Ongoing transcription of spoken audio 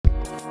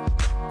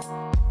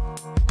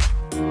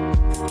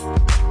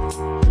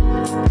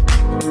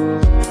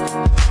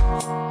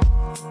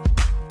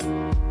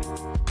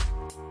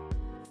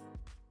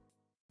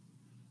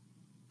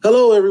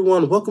Hello,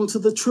 everyone. Welcome to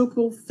the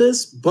Triple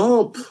Fist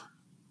Bump,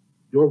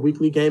 your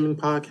weekly gaming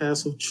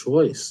podcast of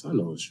choice. I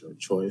know it's your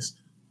choice.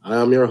 I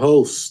am your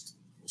host,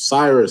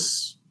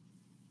 Cyrus.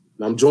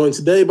 And I'm joined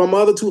today by my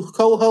other two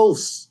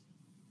co-hosts,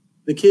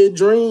 the Kid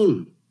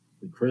Dream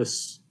and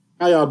Chris.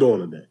 How y'all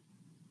doing today?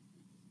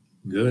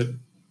 Good.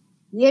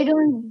 We're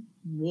doing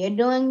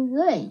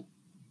good.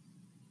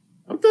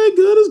 Okay,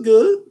 good is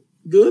good.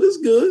 Good is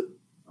good.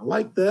 I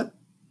like that.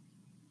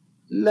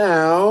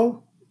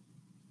 Now,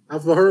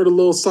 I've heard a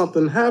little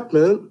something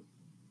happen.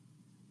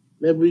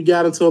 Maybe we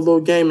got into a little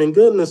gaming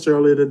goodness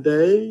earlier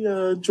today.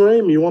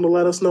 Dream, you want to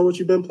let us know what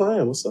you've been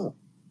playing? What's up?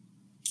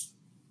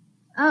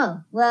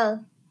 Oh,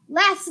 well,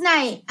 last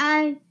night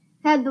I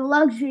had the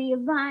luxury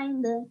of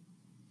buying the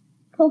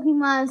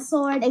Pokemon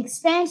Sword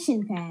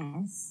expansion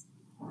pass.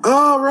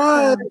 All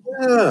right,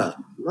 yeah.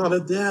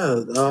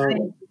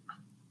 It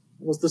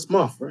was this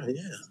month, right?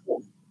 Yeah.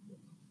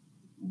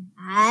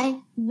 I've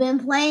been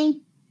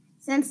playing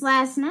since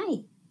last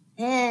night,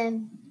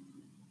 and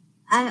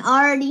I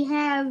already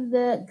have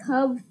the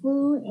cub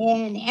food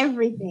and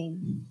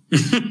everything.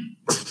 And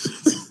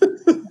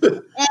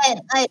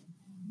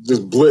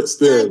just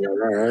blitzed in, all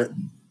right.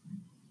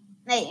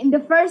 And the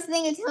first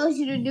thing it tells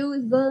you to do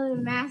is go to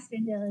the Master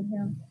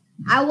Dojo.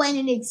 I went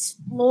and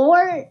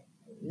explored,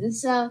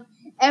 so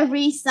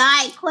every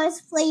side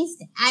quest place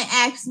I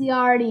actually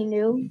already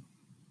knew.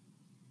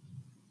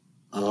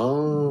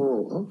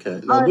 Oh,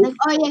 okay. Yeah.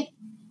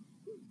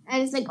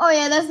 And it's like, oh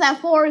yeah, that's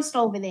that forest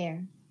over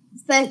there.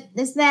 It's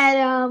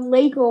that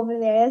lake over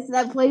there. That's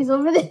that place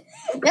over there.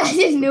 I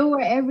just knew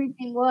where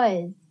everything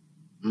was.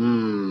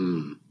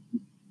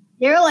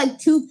 There are like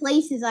 2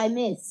 places I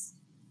missed.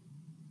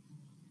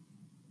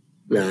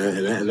 Yeah,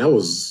 and that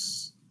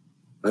was.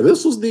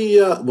 This was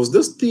was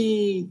this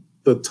the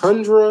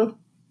Tundra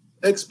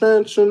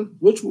expansion?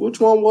 Which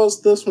one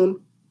was this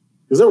one?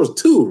 Because there was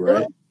 2,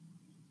 right?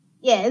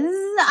 Yeah, this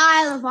is the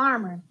Isle of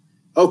Armor.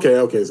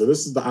 Okay. So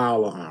this is the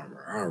Isle of Armor.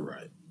 All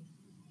right.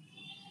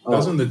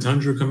 Doesn't the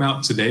Tundra come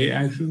out today,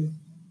 actually?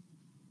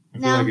 I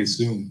feel like it's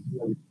soon.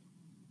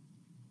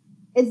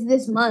 It's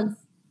this month.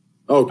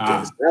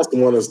 Okay, so that's the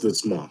one that's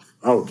this month.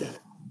 Okay.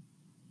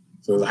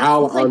 So the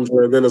Isle of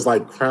Tundra, and then it's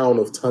like Crown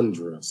of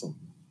Tundra or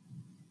something.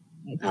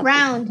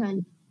 Crown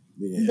Tundra.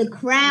 Yeah. The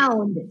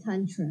Crowned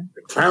Tundra.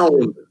 The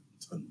Crowned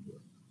Tundra.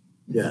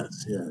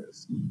 Yes.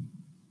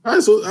 All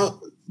right,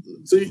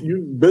 so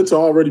you've been to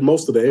already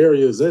most of the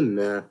areas in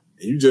there,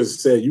 and you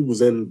just said you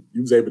was able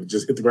to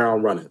just hit the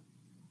ground running.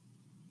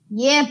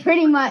 Yeah,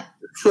 pretty much.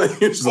 You're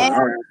just like,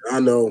 all right, I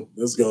know.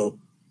 Let's go.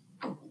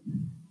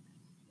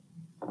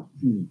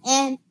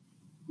 And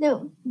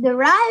the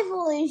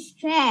rival is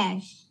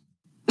trash.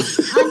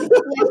 I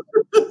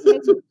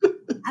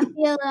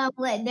feel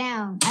let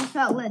down. I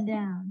felt let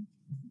down.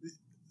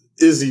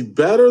 Is he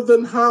better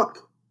than Hop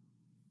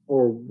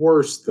or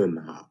worse than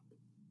Hop?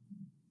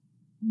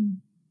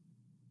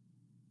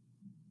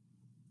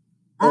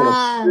 On a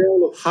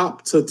scale of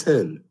Hop to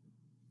 10.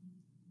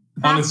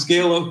 On a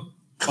scale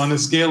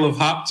of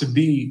Hop to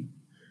B.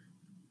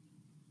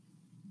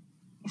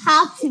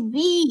 Hop to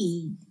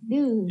B,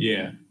 dude.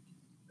 Yeah.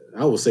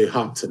 I would say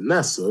Hop to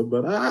Nessa,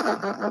 but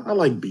I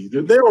like B.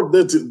 They're Hop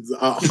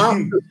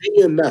to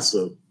B and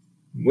Nessa.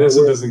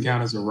 Nessa doesn't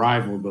count as a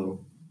rival,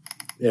 though.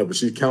 Yeah, but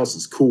she counts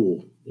as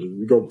cool.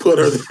 We're going to put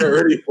her there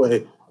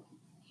anyway.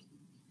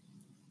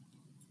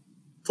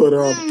 Put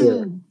her up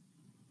there.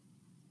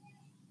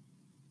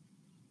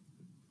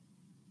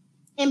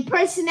 In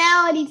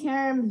personality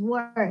terms,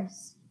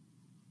 worse.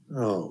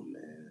 Oh,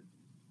 man.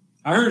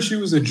 I heard she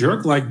was a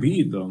jerk like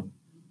Bede, though.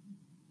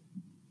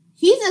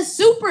 He's a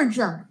super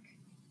jerk.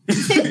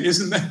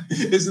 Isn't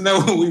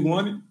that what we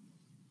wanted?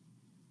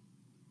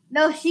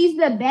 No, she's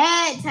the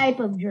bad type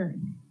of jerk.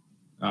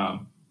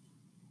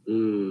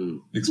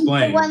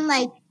 Explain. The one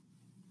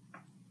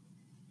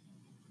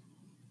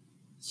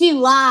she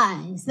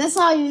lies. That's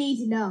all you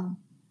need to know.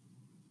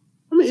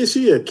 I mean, is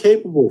she a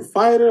capable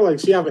fighter? Like,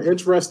 she have an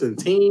interesting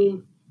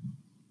team?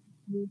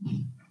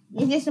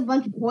 It's just a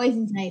bunch of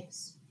poison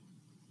types.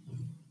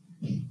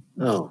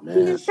 Oh,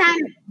 man. She's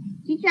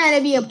trying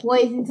to be a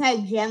poison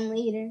type gem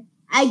leader.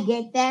 I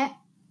get that,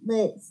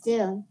 but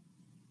still.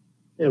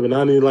 Yeah, but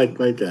I need like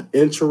an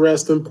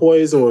interesting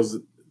poison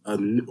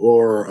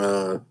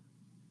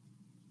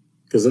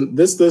because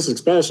this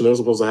expansion they're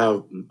supposed to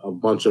have a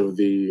bunch of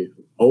the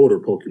older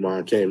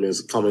Pokemon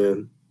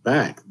coming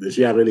back. Did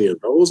she have any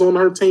of those on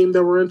her team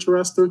that were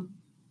interesting?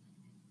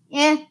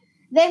 Yeah,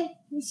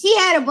 she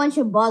had a bunch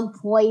of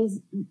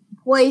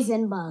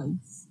poison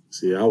bugs.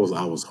 See, I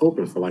was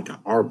hoping for like an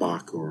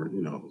Arbok or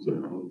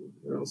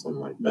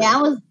something like that.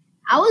 Yeah,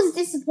 I was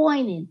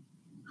disappointed.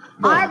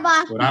 No,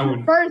 Arbok was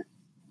the first.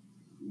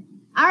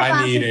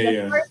 I need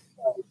the first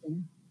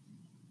poison.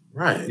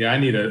 Right. Yeah, I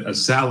need a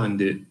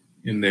Salandit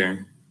in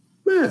there.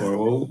 Man.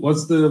 Or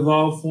what's the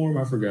evolved form?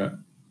 I forgot.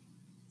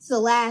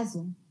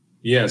 Salazzle.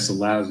 Yeah,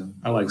 Salazzle.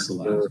 I like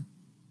Salazzle.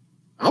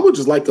 I would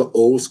just like an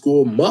old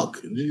school Muck.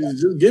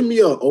 Just give me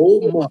an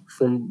old Muck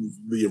from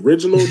the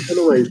original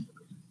generation.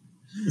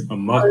 A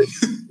muck.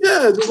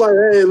 Yeah, just like,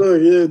 hey,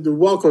 look, yeah,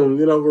 welcome.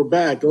 We're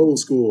back, old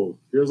school.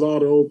 Here's all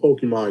the old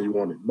Pokemon you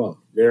wanted. Muck,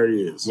 there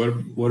he is.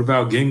 What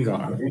about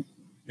Gengar?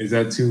 Is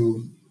that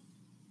too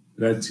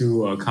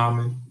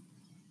common?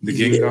 The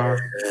Gengar?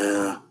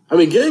 Yeah. I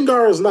mean,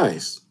 Gengar is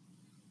nice.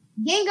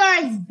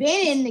 Gengar has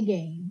been in the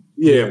game.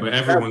 Yeah, but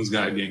everyone's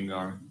got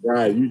Gengar.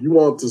 Right. You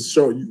want to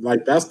show,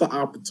 like, that's the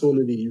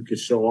opportunity you can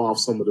show off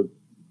some of the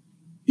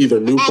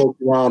either new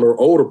Pokemon or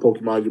older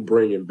Pokemon you're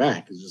bringing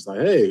back. It's just like,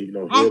 hey,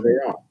 here they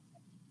are.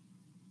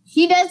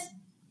 She does.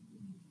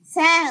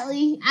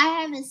 Sadly,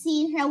 I haven't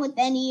seen her with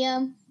any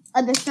of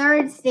the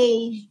third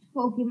stage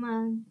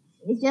Pokemon.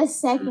 It's just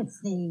second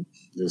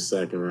stage. Just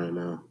second right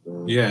now.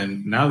 Yeah,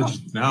 and now that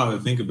I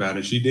think about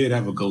it, she did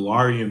have a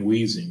Galarian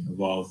Weezing of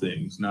all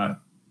things,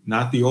 not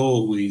the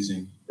old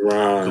Weezing.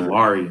 Right.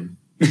 Galarian.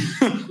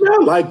 I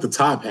like the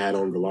top hat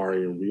on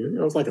Galarian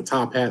Weezing. It's like a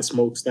top hat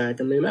smokestack.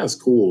 I mean, that's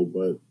cool,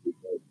 but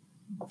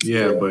but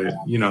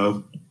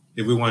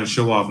if we want to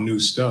show off new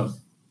stuff.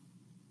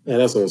 Yeah,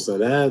 that's what I'm saying.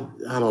 That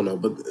I don't know,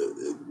 but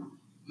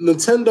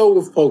Nintendo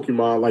with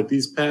Pokemon, like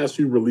these past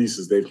few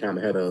releases, they've kind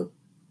of had a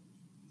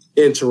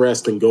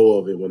interesting go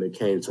of it when it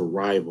came to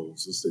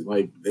rivals. It's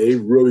like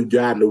they've really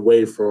gotten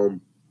away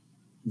from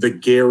the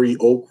Gary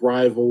Oak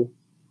rival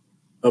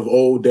of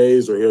old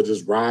days, where he'll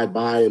just ride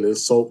by and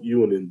insult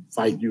you and then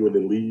fight you and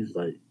then leave,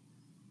 like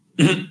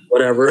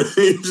whatever.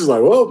 He's just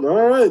like, well,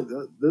 all right,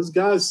 this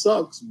guy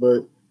sucks,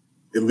 but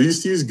at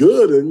least he's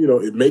good, and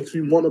it makes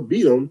me want to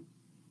beat him.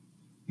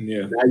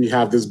 Yeah. Now you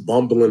have this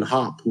bumbling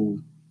Hop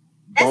who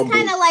that's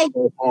kind of like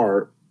so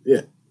hard.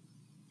 Yeah.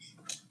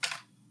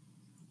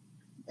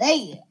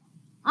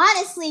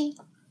 Honestly,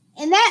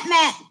 for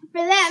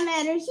that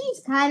matter, she's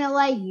kind of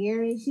like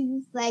Yuri.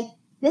 She's just like,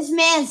 this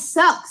man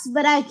sucks,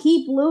 but I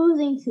keep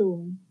losing to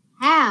him.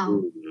 How?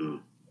 Mm-hmm.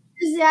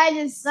 This guy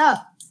just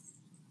sucks.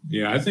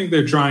 Yeah, I think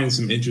they're trying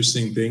some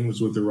interesting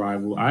things with the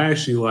rival. I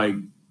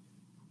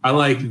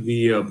like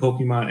the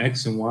Pokemon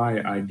X and Y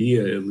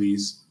idea, at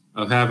least,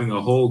 of having a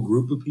whole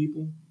group of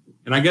people.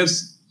 And I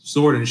guess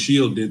Sword and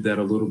Shield did that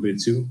a little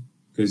bit too,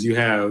 because you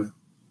have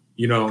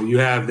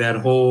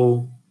that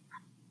whole,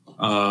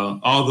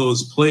 all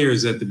those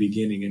players at the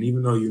beginning. And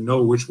even though you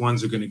know which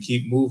ones are going to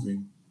keep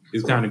moving,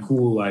 it's kind of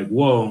cool. Like,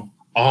 whoa,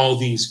 all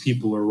these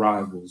people are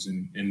rivals.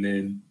 And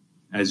then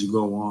as you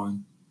go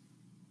on,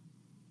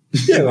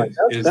 like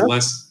it's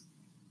less.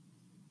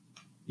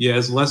 Yeah,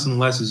 it's less and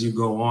less as you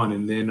go on.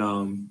 And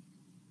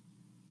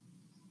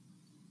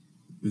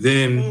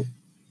then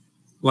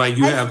like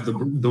you have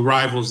the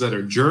rivals that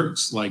are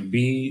jerks, like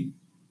Bede.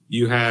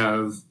 You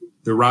have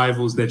the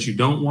rivals that you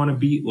don't want to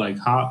beat, like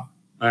Hop.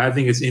 I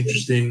think it's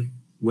interesting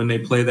when they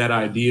play that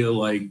idea,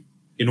 like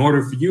in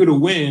order for you to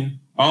win,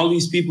 all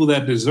these people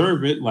that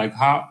deserve it, like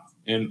Hop,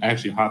 and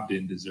actually Hop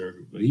didn't deserve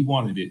it, but he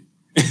wanted it.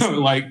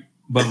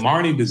 But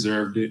Marnie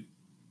deserved it.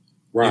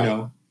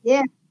 Right.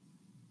 Yeah.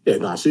 Yeah,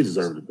 no, she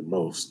deserved it the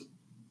most.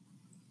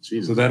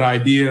 So that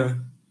idea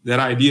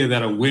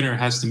that a winner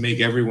has to make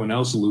everyone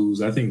else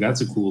lose, I think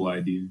that's a cool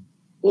idea.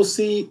 Well,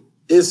 see,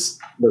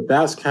 but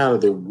that's kind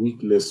of the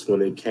weakness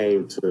when it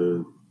came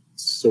to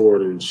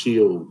Sword and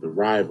Shield, the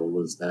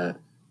rival, is that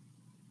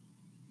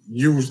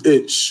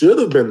it should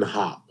have been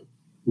Hop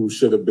who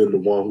should have been the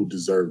one who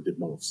deserved it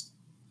most.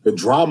 The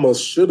drama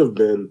should have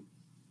been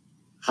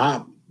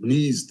Hop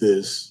needs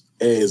this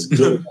and is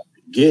good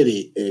to get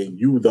it, and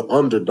you, the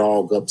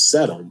underdog,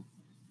 upset him.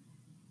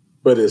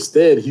 But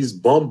instead, he's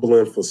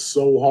bumbling for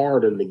so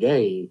hard in the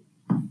game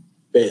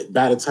that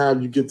by the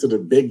time you get to the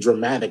big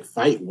dramatic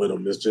fight with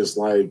him, it's just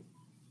like,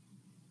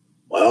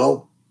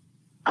 well,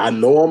 I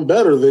know I'm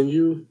better than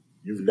you.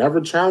 You've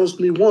never challenged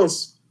me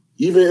once.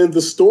 Even in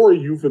the story,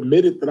 you've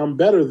admitted that I'm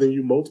better than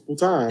you multiple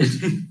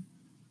times.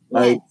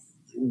 Like,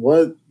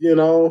 what,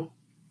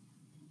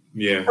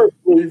 Yeah.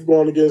 You've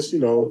gone against,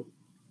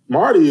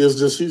 Marty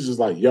she's just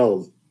like,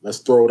 yo, let's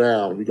throw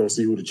down. We're going to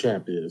see who the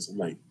champ is. I'm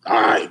like,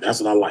 all right, that's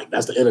what I like.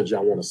 That's the energy I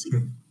want to see.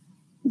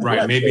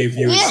 Right. Maybe if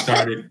you had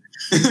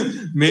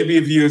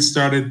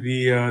started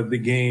the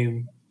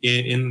game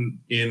in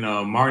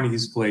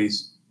Marnie's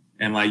place,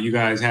 and like you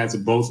guys had to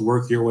both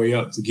work your way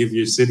up to give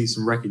your city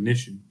some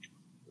recognition.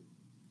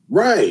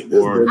 Right.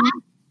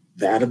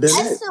 That'd have been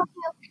it.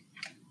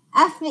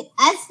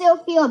 I still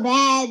feel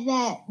bad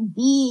that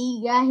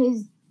B got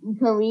his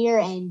career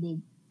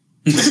ended.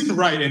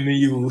 Right, and then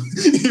you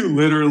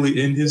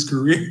literally end his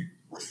career.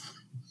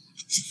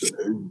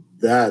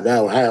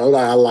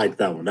 I like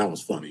that one. That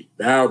was funny.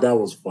 That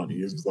was funny.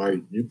 It's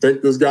like, you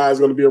think this guy's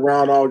going to be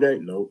around all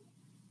game? Nope.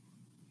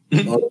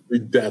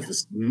 Utterly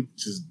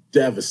just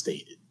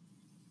devastated.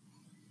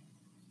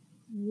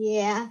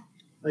 Yeah.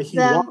 Like, he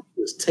lost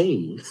his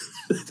team.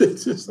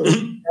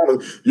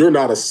 You're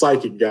not a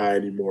psychic guy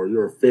anymore.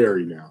 You're a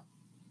fairy now.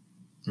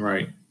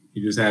 Right.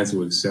 He just had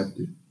to accept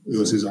it. It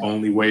was his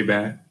only way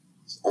back.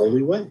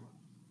 Only way.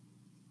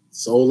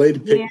 This old lady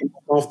picked him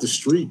off the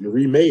street and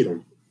remade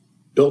him,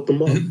 built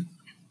him up,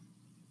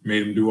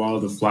 made him do all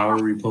the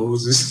flowery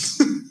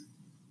poses.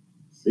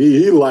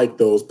 he liked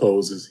those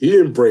poses. He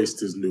embraced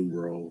his new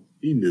role.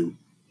 He knew.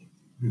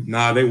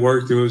 Nah, they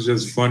worked. It was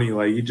just funny.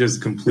 Like he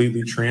just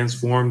completely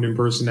transformed in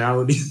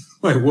personality.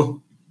 Like what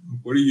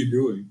are you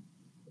doing?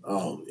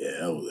 Oh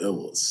yeah, it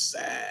was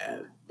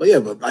sad. But yeah,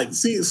 but like,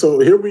 see, so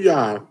here we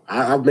are.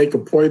 I make a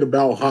point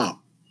about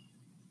Hop,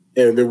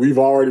 and then we've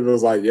already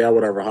was like, yeah,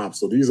 whatever, Hop.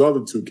 So these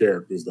other two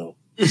characters, though,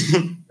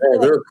 man,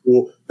 they're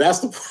cool.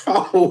 That's the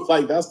problem.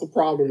 Like that's the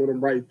problem with them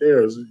right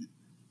there. Is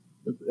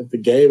if the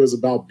game is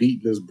about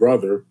beating his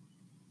brother,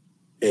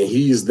 and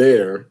he's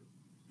there,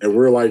 and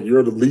we're like,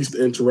 you're the least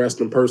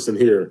interesting person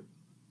here.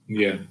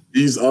 Yeah.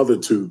 These other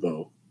two,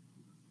 though,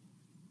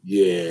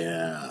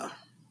 yeah.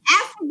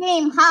 After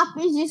game, Hop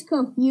is just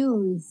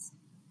confused.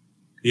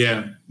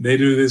 Yeah, they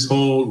do this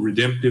whole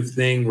redemptive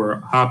thing where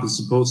Hop is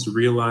supposed to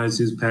realize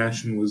his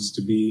passion was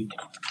to be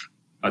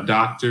a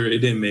doctor. It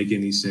didn't make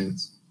any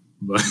sense,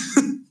 but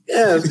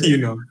yeah, you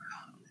know,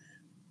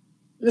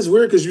 it's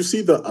weird because you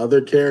see the other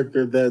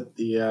character that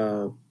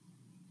the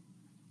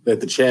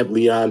champ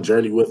Leon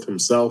journeyed with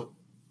himself,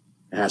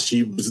 how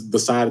she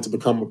decided to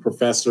become a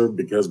professor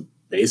because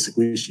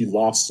basically she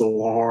lost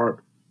so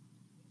hard.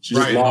 She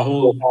just lost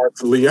so hard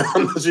to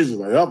Leon. She's just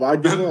like, oh, I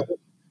give up.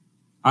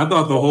 I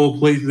thought the whole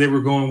place they were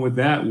going with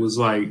that was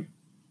like,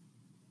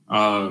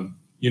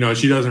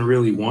 she doesn't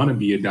really want to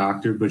be a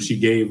doctor, but she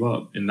gave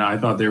up. And I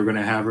thought they were going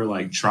to have her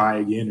like try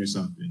again or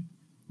something.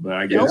 But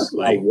I guess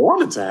I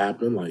wanted to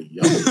happen. Like,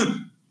 yo.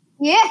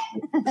 Yeah.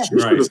 She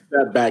should have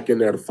stepped back in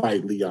there to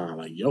fight Leon.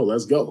 Like, yo,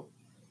 let's go.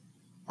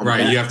 I'm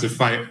back. You have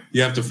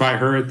to fight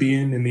her at the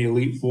end in the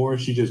Elite Four.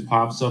 She just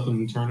pops up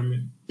in the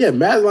tournament. Yeah,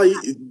 Matt,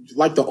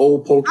 like the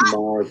old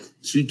Pokemon,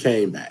 she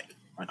came back.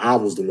 Like I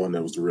was the one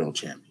that was the real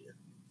champion.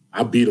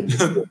 I beat him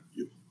before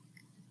you.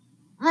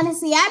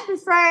 Honestly, I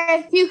prefer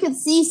if you could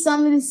see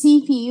some of the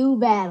CPU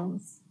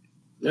battles.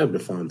 That'd be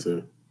fun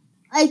too.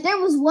 Like there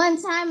was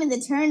one time in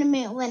the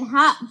tournament when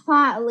Hop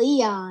fought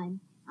Leon.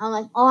 I'm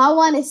like, oh, I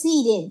want to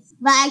see this,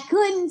 but I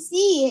couldn't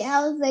see it.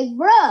 I was like,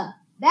 bruh,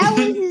 that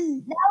was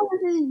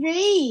his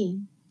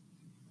dream.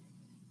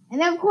 And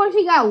then of course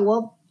he got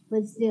whooped,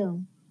 but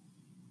still.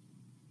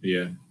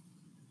 Yeah.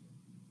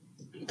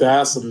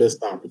 That's a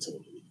missed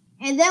opportunity.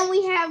 And then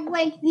we have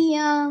like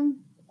the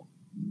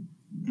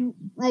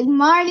like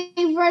Marty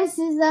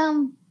versus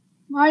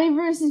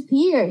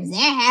Piers. That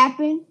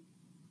happened.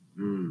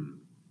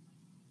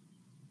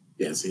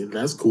 Yeah, see,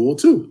 that's cool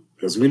too.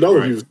 Because we know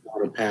he was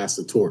trying to pass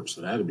the torch.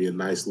 So that'd be a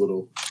nice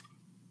little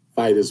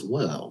fight as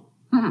well.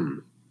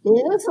 It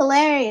was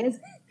hilarious.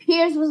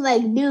 Piers was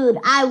like, dude,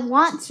 I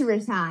want to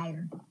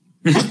retire.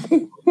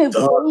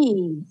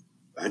 Please.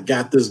 I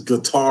got this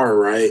guitar,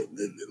 right?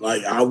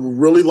 Like, I would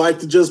really like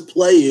to just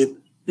play it.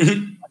 I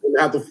didn't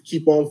have to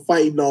keep on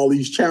fighting all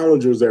these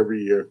challengers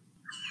every year.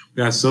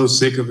 Got so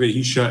sick of it,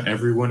 he shut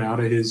everyone out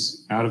of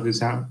his house,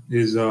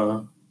 his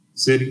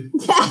city.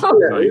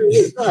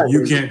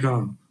 You can't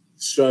come.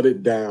 Shut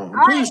it down.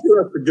 I'm pretty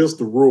sure that's against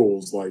the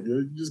rules. Like,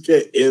 you just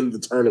can't end the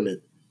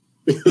tournament.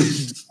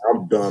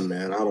 I'm done,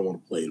 man. I don't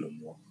want to play no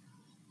more.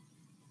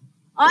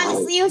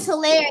 Honestly, it was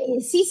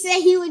hilarious. He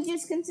said he would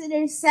just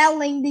consider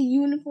selling the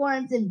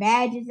uniforms and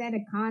badges at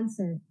a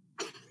concert.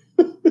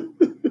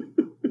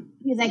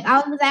 He's like, I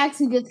was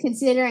actually just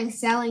considering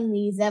selling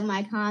these at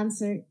my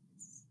concert.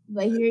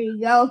 But here you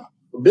go.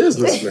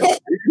 Businessman.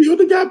 He would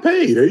have got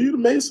paid. You'd have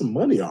made some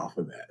money off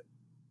of that.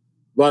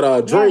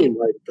 But Dream,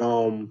 back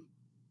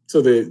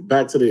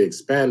to the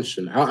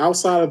expansion.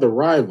 Outside of the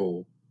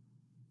rival,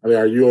 I mean,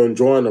 are you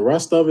enjoying the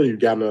rest of it? You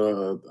gotten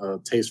a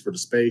taste for the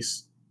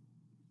space?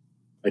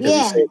 Like, have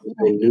you seen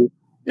anything new?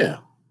 Yeah.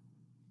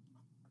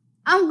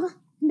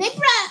 They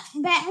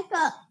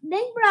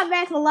brought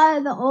back a lot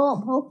of the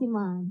old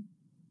Pokemon.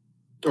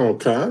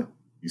 Okay.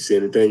 You see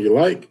anything you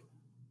like?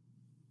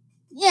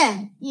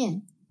 Yeah.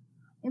 And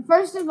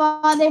first of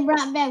all, they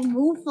brought back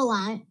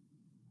Moufalon.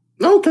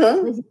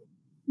 Okay.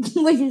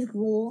 Which is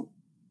cool.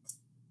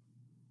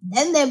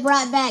 Then they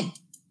brought back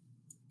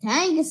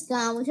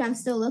Kangaskhan, which I'm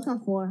still looking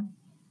for.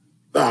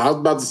 I was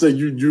about to say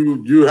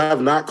you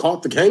have not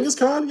caught the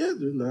Kangaskhan yet?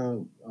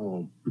 No.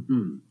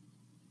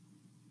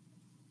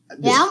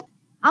 Yeah,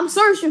 I'm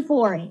searching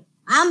for it.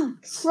 I'm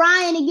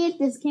trying to get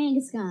this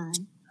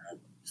Kangaskhan.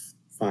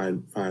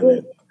 Find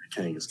that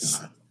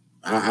Kangaskhan.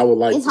 I would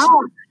like it's to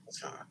hard.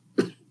 see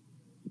Kangaskhan.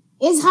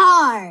 It's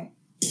hard.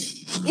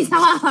 It's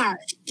hard.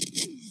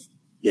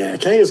 Yeah,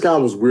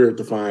 Kangaskhan was weird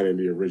to find in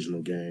the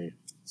original game.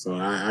 So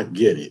I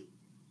get it.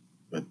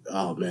 But,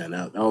 oh, man,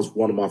 that was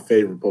one of my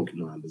favorite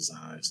Pokemon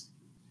designs.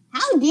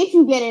 How did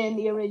you get it in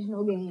the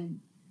original game?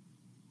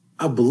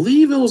 I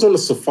believe it was on the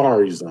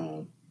Safari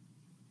Zone.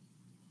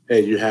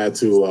 And you had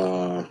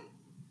to,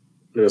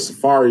 in the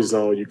Safari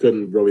Zone, you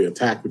couldn't really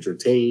attack with your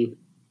team.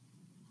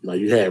 Like,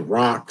 you had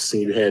rocks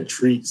and you had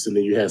treats and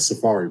then you had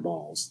Safari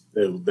Balls.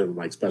 They were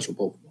like special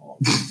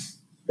Pokeballs.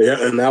 Yeah,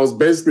 and that was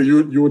basically,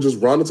 you would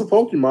just run into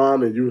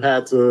Pokemon and you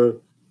had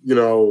to,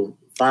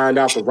 find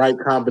out the right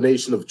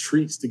combination of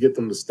treats to get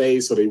them to stay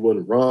so they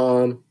wouldn't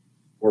run,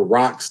 or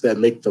rocks that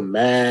make them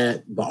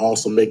mad but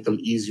also make them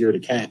easier to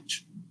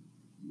catch.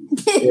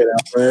 It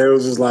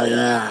was just like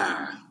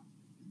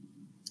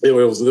it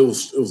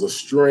was a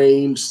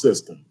strange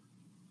system.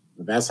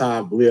 That's how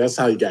I believe. That's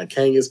how you got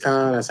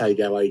Kangaskhan. That's how you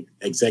got like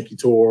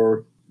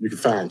Executor. You can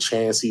find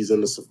Chanseys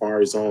in the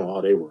Safari Zone.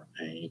 Oh, they were a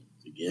pain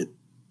to get.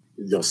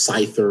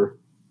 Scyther,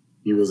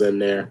 he was in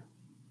there.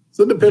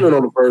 So depending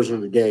on the version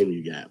of the game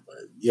you got, but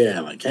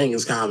yeah, like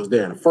Kangaskhan was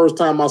there. And the first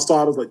time I saw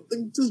it, I was like,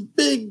 this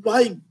big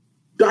like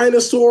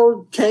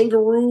dinosaur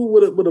kangaroo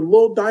with a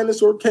little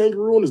dinosaur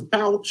kangaroo in his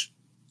pouch.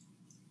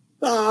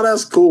 Oh,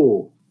 that's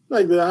cool.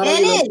 Like that.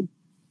 It is.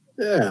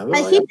 Yeah,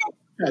 like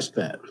catch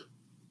that.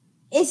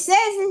 It says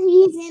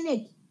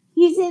that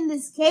he's in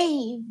this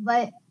cave,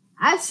 but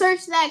I've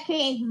searched that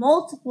cave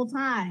multiple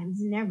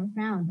times and never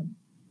found him.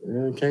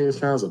 And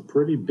Kangaskhan's a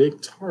pretty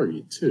big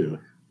target too.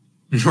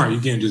 Right, you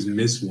can't just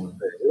miss one.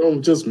 You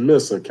don't just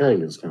miss a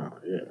Kangaskhan.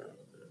 Yeah,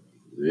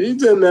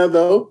 he's in there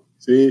though.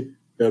 See,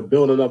 they're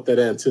building up that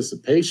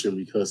anticipation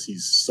because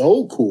he's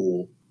so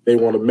cool. They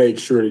want to make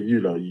sure that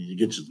you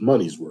get your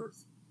money's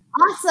worth.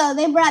 Also,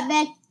 they brought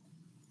back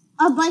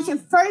a bunch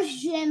of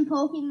first-gen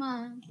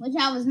Pokemon, which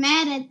I was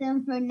mad at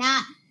them for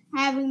not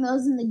having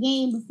those in the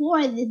game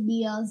before this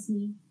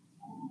DLC.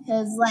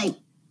 Because, like,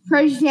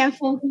 first-gen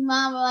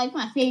Pokemon were, like,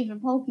 my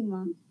favorite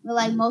Pokemon. They're,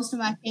 like, most of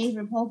my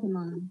favorite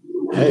Pokemon.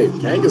 Hey,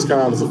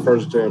 Kangaskhan is a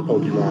first-gen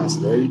Pokemon, so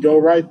there you go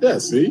right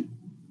there, see?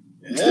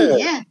 Yeah.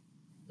 Yeah.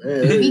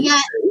 Man,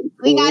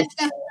 we got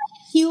stuff like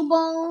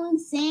Cubone,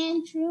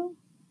 Sandshrew.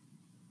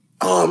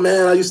 Oh,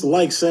 man, I used to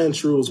like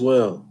Sandshrew as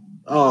well.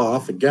 Oh, I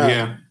forgot.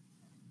 Yeah.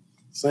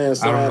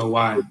 Sandshrew. I don't know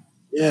why.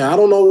 Yeah, I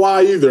don't know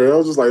why either. I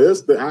was just like,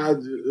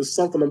 there's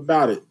something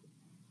about it.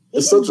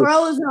 It just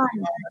grows on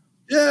it.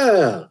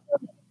 Yeah.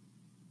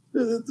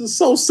 It's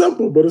so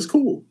simple, but it's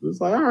cool.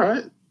 It's like, all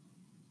right.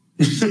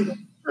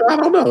 I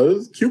don't know.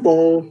 It's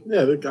Cubone.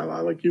 Yeah,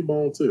 I like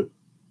Cubone too.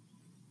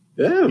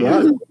 Yeah, a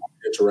lot of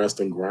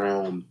interesting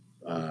ground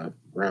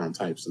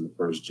types in the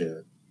first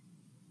gen.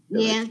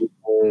 Yeah.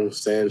 Cubone,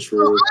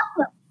 Sandshrew.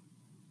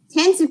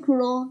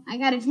 Tentacruel. I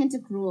got a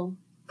Tentacruel.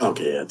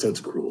 Okay, yeah,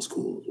 Tentacruel is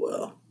cool as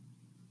well.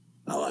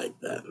 I like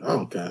that.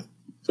 Okay.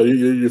 So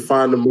you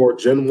find them more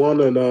Gen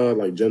 1 and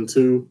like Gen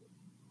 2?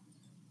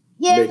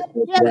 Yeah,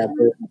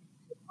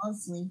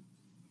 mostly.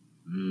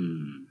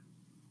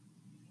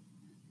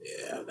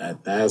 Yeah,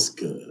 that's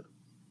good.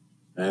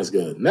 That's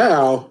good.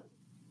 Now,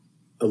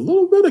 a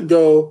little bit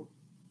ago,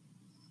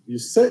 you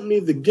sent me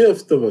the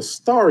gift of a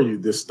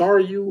Staryu. Did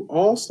Staryu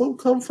also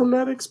come from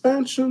that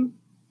expansion?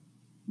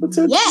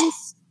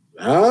 Yes.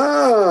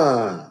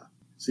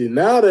 See,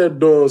 now they're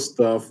doing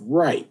stuff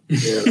right.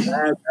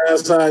 Yeah,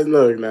 that's how I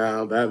look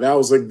now. That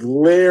was a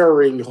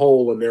glaring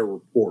hole in their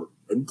report.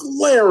 A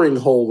glaring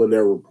hole in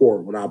their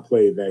report when I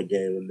played that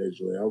game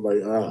initially. I was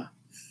like,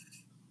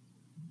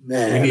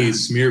 man. We need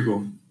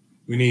Smeargle.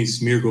 We need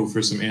Smeargle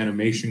for some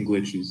animation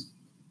glitches.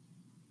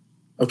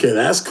 Okay,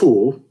 that's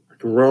cool. I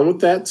can run with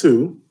that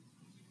too.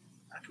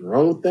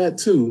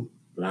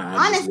 But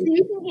honestly,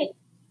 you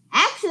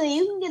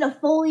can get a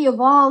fully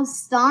evolved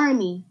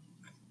Starmie.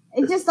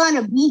 It's just on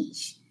a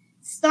beach.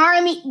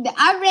 I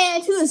ran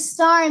into a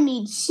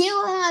Starmie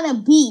chilling on a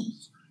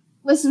beach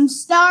with some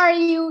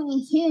Staryu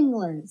and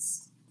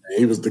Kinglers.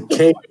 He was the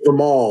king of them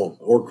all,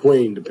 or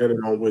queen, depending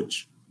on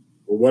which,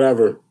 or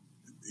whatever.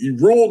 He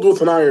ruled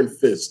with an iron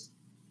fist.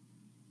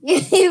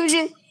 he was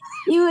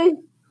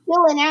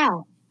chilling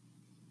out.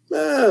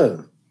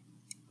 Yeah,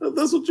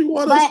 that's what you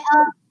want. But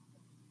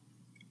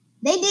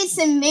they did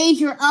some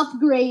major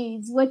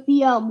upgrades with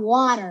the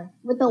water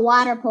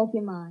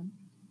Pokemon.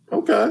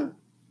 Okay,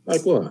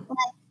 like what?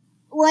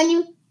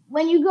 Like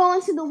when you go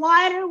into the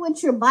water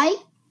with your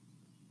bike,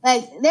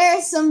 like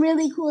there's some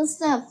really cool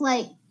stuff.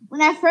 Like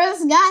when I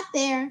first got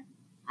there,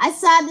 I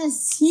saw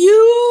this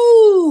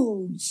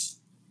huge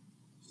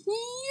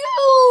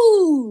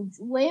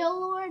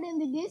Wailord in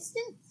the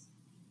distance.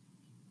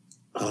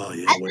 Oh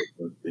yeah,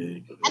 Wailord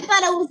big. I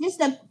thought it was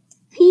just a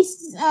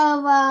piece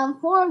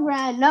of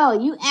foreground. No,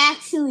 you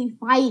actually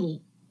fight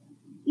it.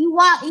 You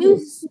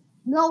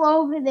go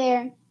over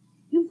there.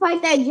 You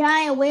fight that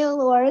giant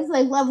Wailord. It's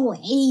like level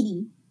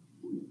 80.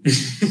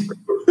 It's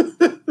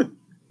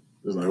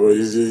like, well,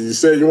 you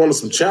said you wanted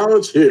some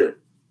challenge? Here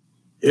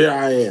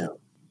I am.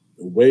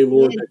 The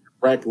Wailord that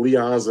cracked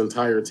Leon's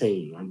entire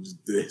team. I'm just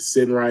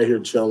sitting right here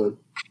chilling.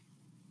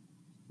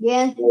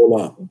 Yeah.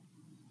 Roll up.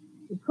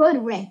 You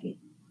could wreck it.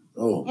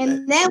 Oh.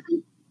 And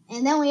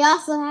then we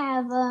also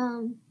have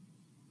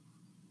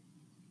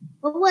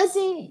what was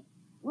it?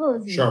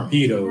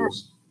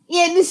 Sharpedos.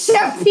 Yeah, the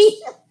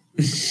Sharpedos.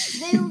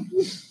 They will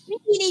be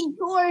speeding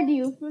toward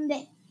you from the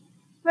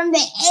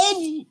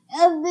edge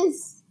of the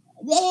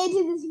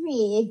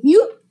screen.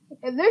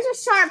 If there's a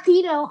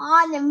Sharpedo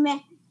on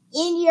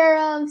in your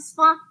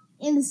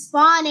in the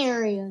spawn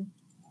area,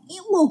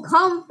 it will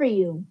come for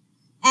you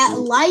at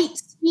light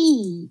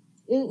speed.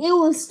 It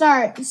will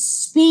start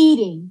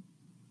speeding.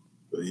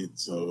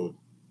 So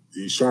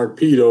these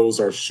Sharpedos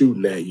are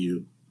shooting at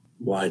you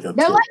like a.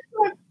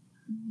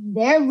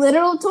 They're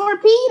literal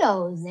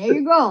torpedoes. There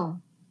you go.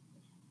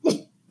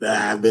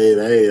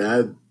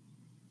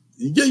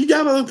 You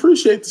gotta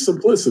appreciate the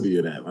simplicity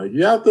of that. Like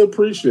you have to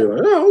appreciate,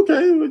 like, oh,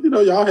 okay,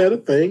 y'all had a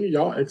thing,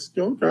 y'all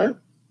execute, okay.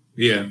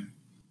 Yeah.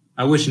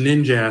 I wish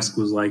Ninjask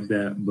was like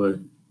that, but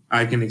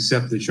I can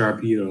accept the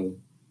Sharpedo.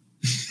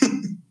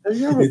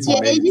 It's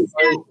amazing.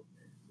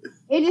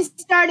 It just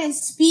started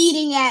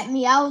speeding at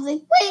me. I was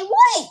like, wait,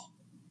 what?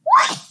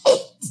 What?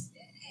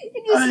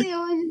 It just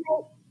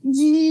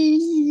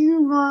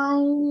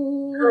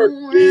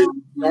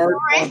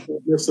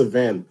this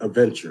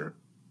adventure.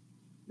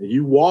 And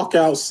you walk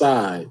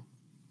outside,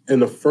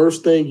 and the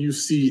first thing you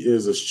see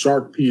is a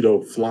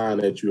Sharkpedo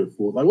flying at you at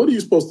full. Like, what are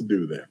you supposed to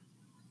do there?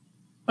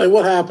 Like,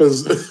 what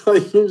happens?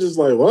 Like, you're just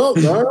like, well,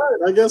 all right,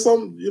 I guess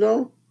I'm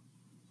a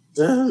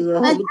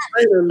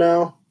trainer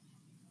now.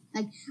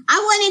 Like,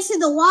 I went into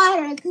the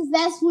water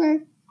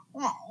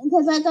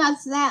because I thought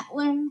that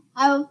where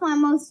I would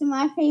find most of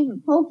my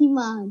favorite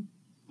Pokemon.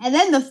 And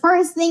then the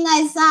first thing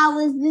I saw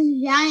was this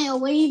giant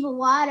wave of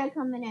water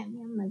coming at me.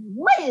 I'm like,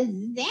 what is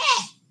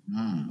that?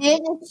 And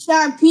it's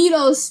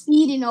Sharpedo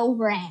speeding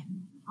over at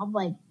me. I'm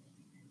like,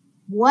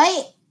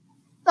 what?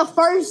 The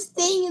first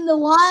thing in the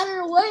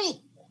water? What?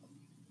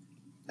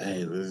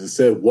 Hey, it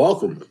said,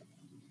 welcome.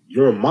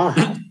 You're in my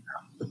house.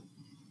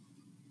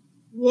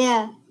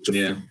 Yeah.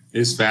 Yeah.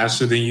 It's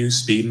faster than you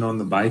speeding on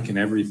the bike and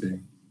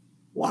everything.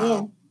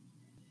 Wow.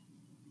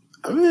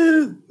 Yeah. I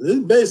mean,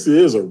 it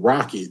basically is a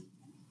rocket,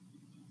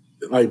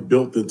 like,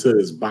 built into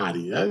his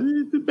body. I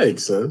mean, it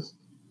makes sense.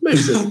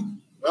 Makes sense.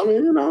 I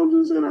mean,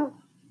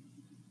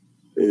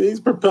 he's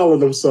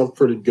propelling himself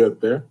pretty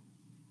good there.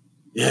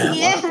 Yeah.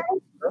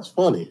 Wow. That's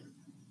funny.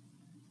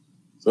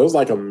 So it's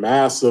like a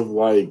massive,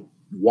 like,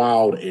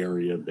 wild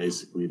area,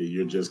 basically, that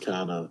you're just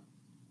kind of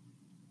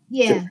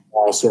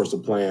all sorts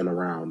of playing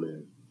around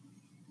in.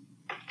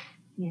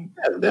 Yeah,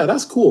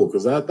 that's cool,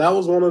 because that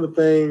was one of the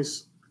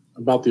things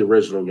about the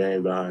original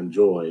game that I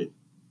enjoyed.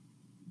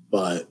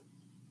 But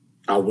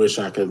I wish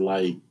I could,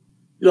 like,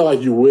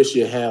 you wish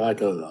you had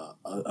like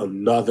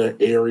another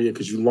area,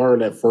 because you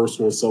learned that first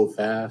one so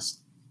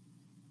fast.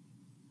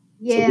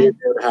 Yeah. So being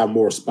able to have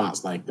more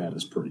spots like that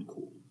is pretty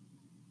cool.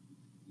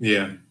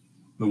 Yeah.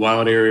 The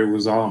wild area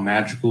was all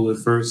magical at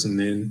first, and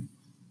then,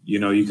 you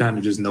kind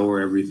of just know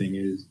where everything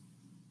is.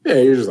 Yeah,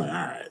 you're just like, all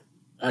right,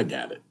 I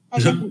got it.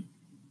 And then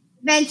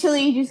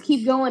eventually you just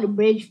keep going to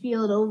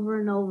Bridgefield over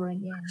and over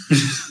again.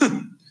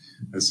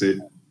 That's it.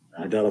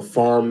 I got to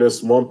farm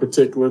this one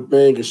particular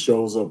thing. It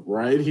shows up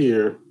right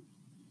here.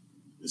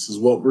 This is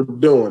what we're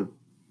doing.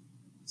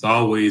 It's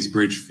always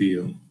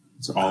Bridgefield.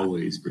 It's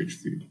always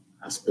Bridgefield.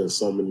 I spent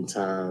so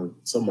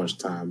much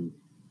time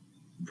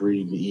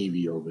breeding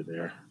Eevee over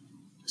there.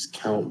 Just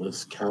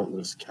countless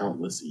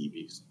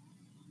Eevees.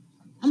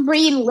 I'm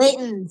breeding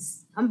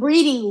Littens.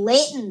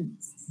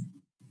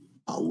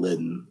 Oh,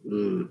 Litten.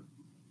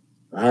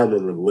 I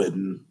remember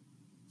Litten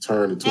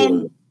turned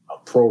into a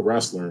pro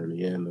wrestler in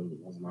the end. It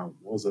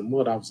wasn't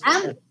what I was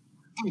saying.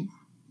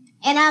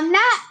 And I'm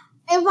not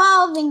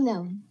evolving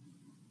them,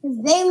 because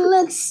they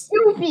look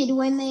stupid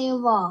when they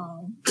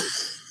evolve.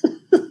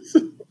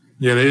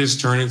 Yeah, they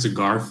just turn into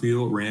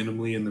Garfield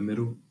randomly in the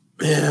middle.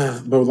 Yeah,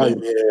 but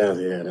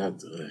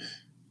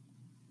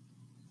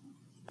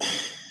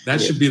that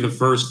should be the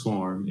first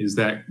form, is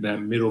that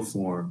middle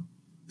form.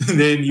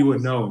 Then you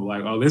would know,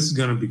 like, oh, this is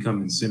going to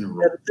become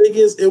Incineroar. Yeah, the thing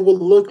is, it would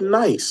look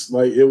nice.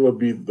 Like, it would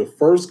be the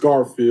first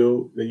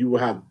Garfield, then you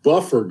would have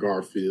Buffer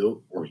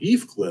Garfield or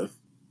Heathcliff,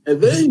 and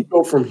then you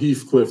go from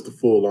Heathcliff to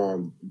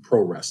full-on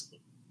pro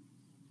wrestling.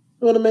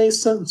 It would have made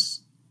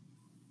sense.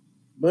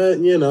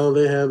 But,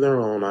 they have their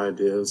own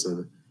ideas,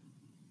 and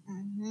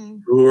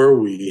who are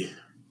we?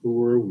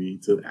 Who are we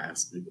to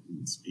ask it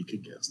and speak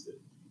against it?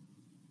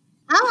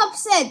 I'm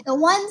upset. The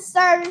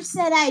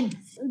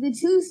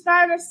two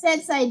starter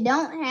sets I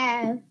don't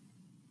have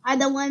are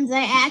the ones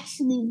I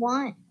actually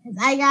want. Because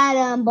I got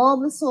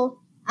Bulbasaur.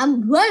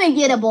 I'm gonna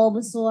get a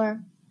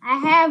Bulbasaur. I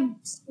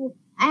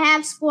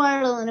have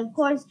Squirtle and of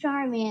course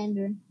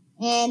Charmander.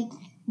 And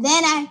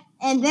then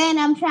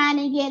I'm trying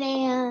to get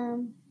a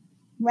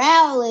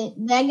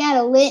Rowlet. I got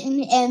a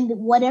Litten and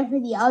whatever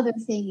the other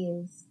thing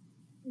is.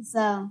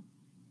 So.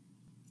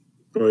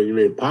 Oh, you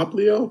mean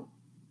Poplio?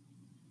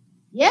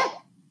 Yep.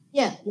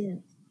 Yeah.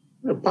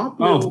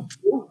 Poplio.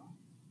 Oh.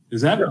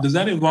 Does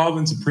that evolve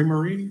into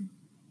Primarini?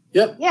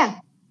 Yep. Yeah.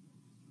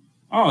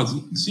 Oh,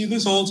 see,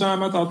 this whole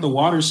time I thought the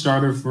water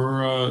starter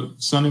for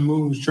Sun and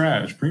Moon was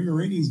trash.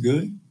 Primarini's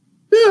good.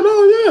 Yeah.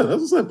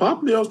 That's what I said.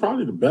 Poplio's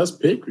probably the best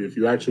pick if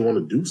you actually want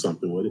to do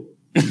something with it.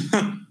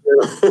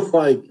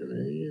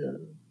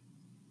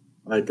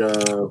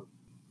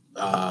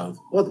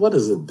 What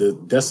is it? The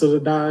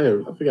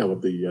Decidueye? I forgot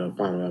what the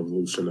final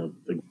evolution of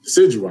the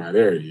Decidueye.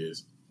 There he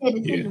is. Yeah,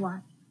 the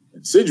Decidueye.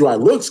 Decidueye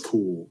looks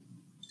cool,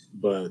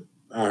 but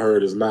I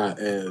heard is not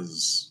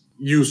as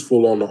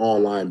useful on the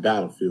online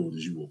battlefield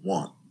as you would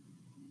want.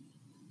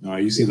 No,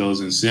 you see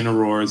those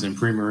Incineroars and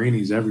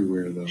Primarinis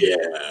everywhere, though. Yeah.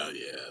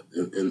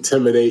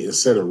 Intimidate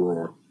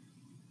Incineroar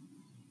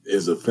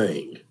is a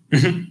thing.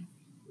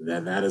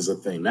 That is a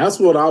thing. That's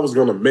what I was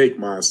gonna make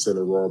my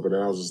Incineroar, but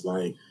then I was just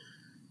like,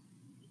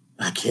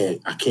 I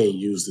can't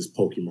use this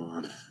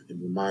Pokemon. It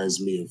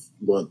reminds me of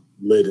what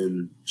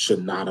Litten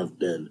should not have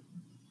been.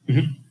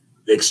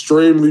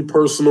 Extremely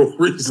personal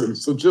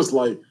reasons. So just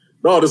like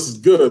no, this is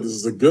good. This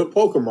is a good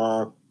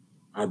Pokemon.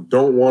 I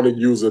don't want to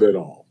use it at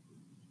all.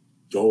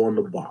 Go in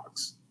the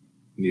box.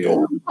 Yeah.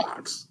 Go in the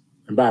box.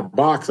 And by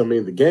box, I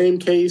mean the game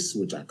case,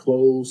 which I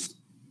closed,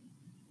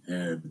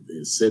 and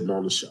it's sitting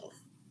on the shelf.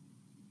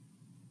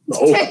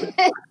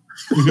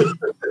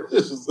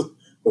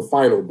 The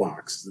final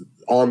box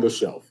on the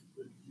shelf.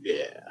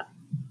 Yeah.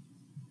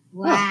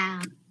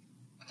 Wow.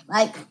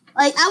 Like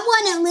I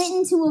wanted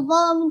Litten to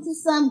evolve into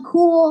some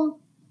cool,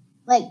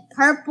 like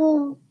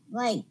purple,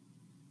 like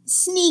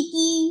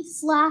sneaky,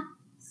 sly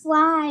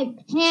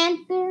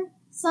panther,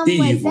 something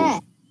like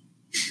that.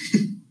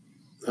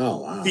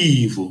 Oh wow.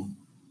 Evil.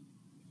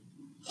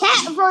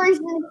 Cat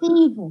version of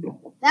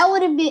evil. That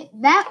would have been.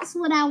 That's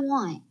what I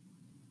want.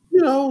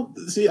 You know,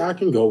 see, I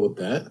can go with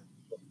that.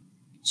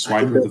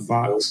 Swiper the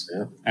Fox.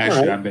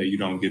 Actually, right. I bet you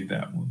don't get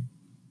that one.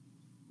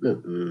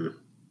 Mm-mm.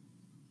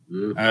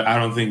 I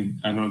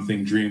don't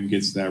think Dream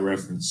gets that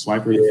reference.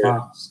 Swiper the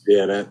Fox.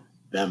 Yeah,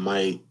 that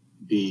might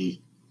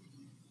be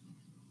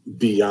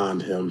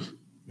beyond him.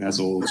 That's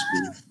old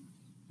school.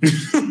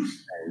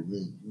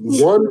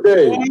 One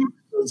day,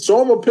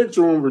 show him a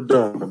picture when we're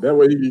done. That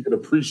way he can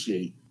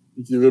appreciate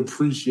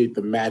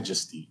the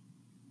majesty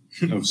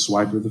of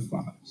Swiper the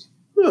Fox.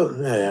 Well,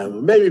 yeah,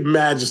 maybe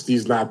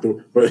majesty's not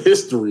but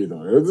history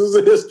though. There's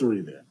a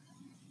history there.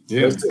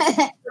 Yeah.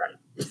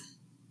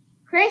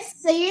 Chris,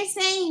 so you're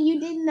saying you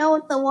didn't know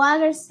what the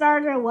water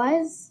starter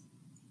was?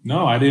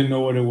 No, I didn't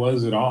know what it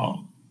was at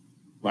all.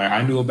 Like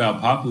I knew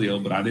about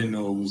Popplio, but I didn't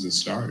know it was a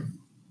starter.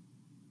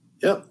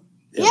 Yep.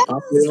 Yeah,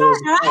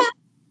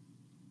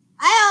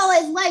 I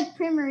always liked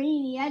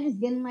Primarini. I just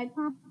didn't like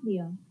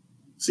Popplio.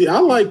 See, I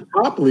like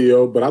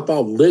Popplio, but I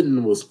thought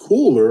Litten was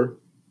cooler,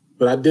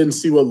 but I didn't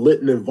see what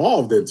Litten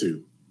evolved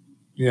into.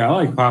 Yeah, I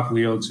like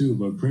Popplio too,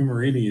 but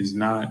Primarini is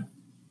not.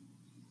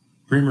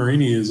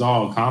 Primarini is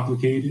all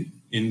complicated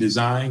in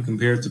design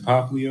compared to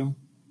Popplio.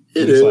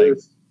 It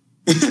is.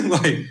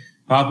 Like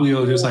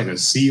Popplio is just like a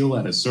seal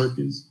at a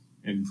circus,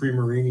 and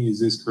Primarini is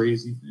this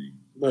crazy thing.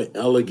 Like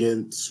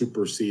elegant,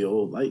 super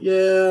seal. Like,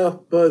 yeah,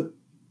 but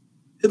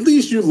at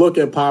least you look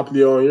at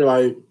Popplio and you're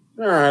like,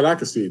 all right, I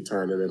can see it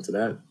turning into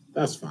that.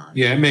 That's fine.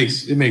 Yeah,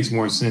 it makes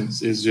more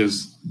sense. It's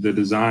just the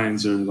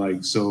designs are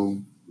like so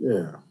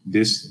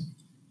distant.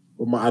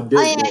 Well, the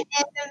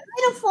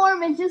middle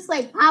form is just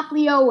like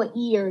Popplio with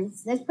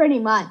ears. That's pretty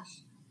much.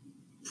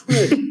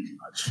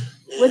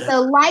 With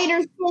a lighter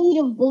shade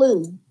of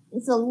blue.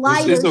 It's a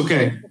lighter. It's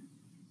okay.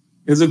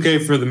 It's okay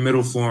for the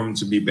middle form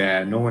to be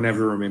bad. No one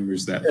ever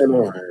remembers that. Yeah,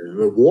 no,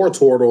 the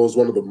Wartortle is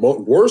one of the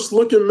worst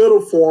looking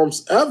middle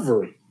forms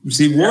ever.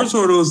 See,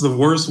 Wartortle is the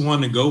worst one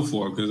to go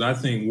for because I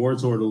think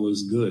Wartortle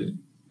is good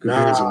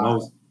compared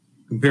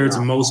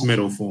to most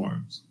middle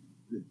forms.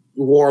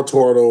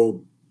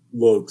 Wartortle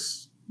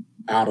looks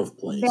out of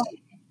place.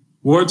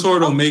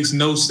 Wartortle makes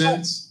no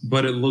sense,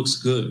 but it looks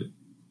good.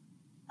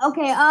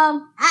 Okay,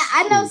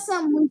 I know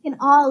something we can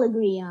all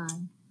agree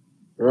on.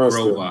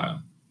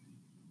 Grovyle.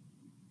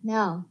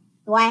 No,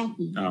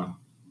 Thwackey. Oh.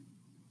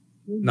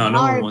 No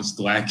one wants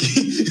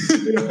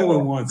Thwackey. No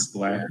one wants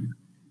Thwackey.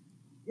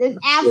 There's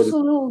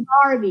absolute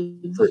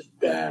garbage. Pretty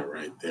bad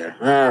right there.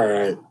 All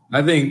right.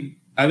 I think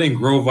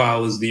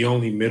Grovyle is the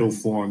only middle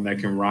form that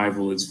can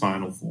rival its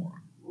final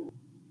form.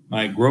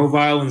 Like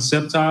Grovyle and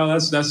Sceptile,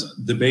 that's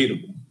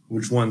debatable.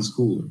 Which one's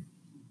cooler?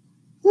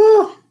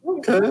 Well,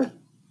 okay.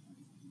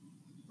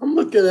 I'm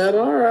looking at it.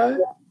 All right.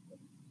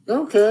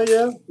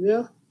 Okay,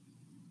 yeah.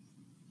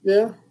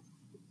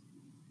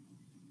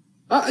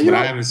 I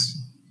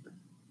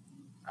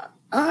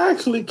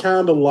actually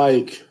kind of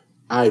like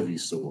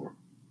Ivysaur.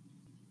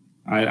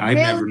 I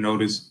never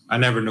noticed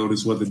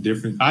what the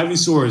difference.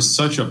 Ivysaur is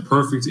such a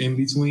perfect in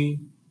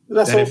between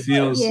that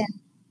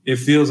it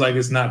feels like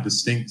it's not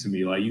distinct to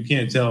me. Like you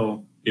can't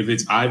tell if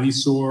it's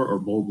Ivysaur or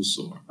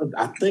Bulbasaur.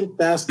 I think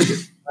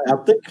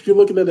if you're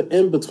looking at an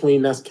in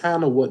between, that's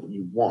kind of what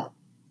you want.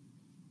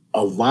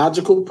 A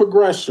logical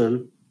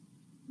progression.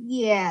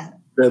 Yeah.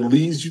 That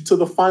leads you to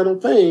the final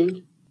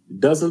thing. It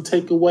doesn't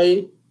take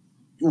away.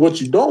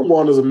 What you don't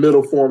want is a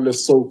middle form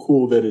that's so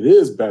cool that it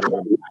is better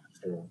than the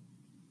final form.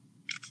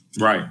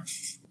 Right.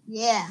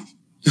 Yeah.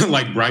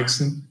 Like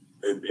Bryson.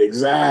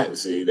 Exactly.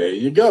 See, there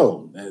you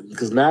go.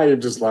 Because now you're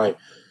just like,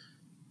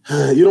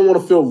 you don't want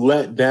to feel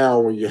let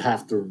down when you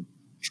have to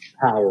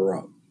power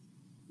up.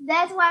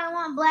 That's why I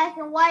want Black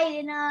and White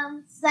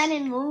and Sun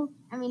and Moon.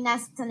 I mean, not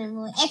Sun and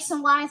Moon. X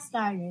and Y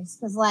starters.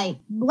 Because, like,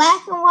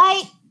 Black and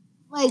White,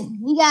 like,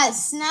 we got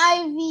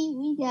Snivy,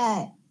 we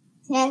got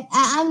Tep.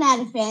 I'm not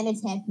a fan of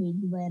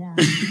Tepig, but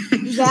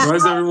why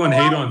does everyone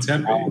hate on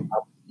Tepig?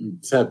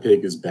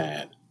 Tepig is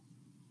bad.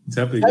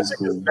 Tepig is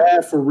cool. Is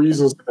bad for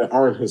reasons that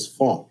aren't his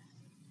fault.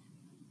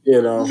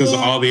 You know, because of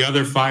all the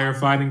other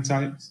firefighting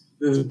types.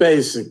 It's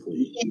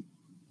basically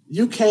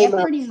you came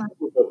out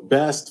with the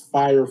best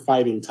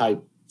firefighting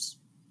types.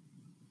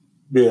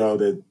 You know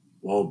that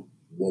one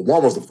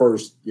was the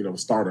first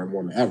starter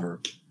one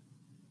ever,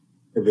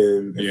 and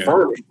then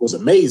Inferno was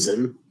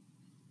amazing,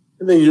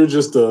 and then you're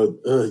just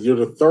you're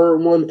the third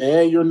one,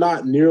 and you're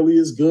not nearly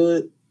as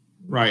good.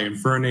 Right,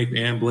 Infernape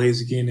and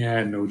Blaziken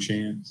had no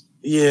chance.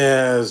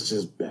 Yeah, it's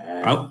just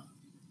bad.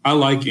 I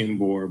like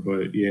Embor,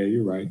 but yeah,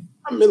 you're right.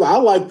 I mean, I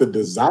like the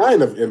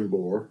design of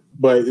Embor,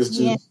 but it's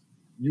just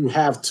you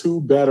have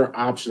two better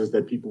options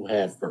that people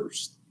had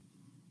first.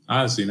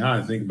 Honestly, now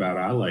I think about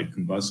it, I like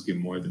Combuskin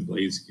more than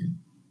Blaziken.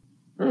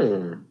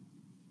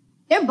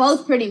 They're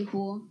both pretty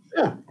cool.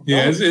 Yeah.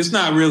 Yeah, it's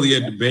not really a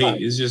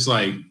debate. It's just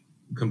like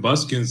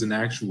Combuskin's an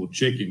actual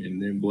chicken,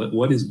 and then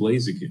what is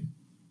Blaziken?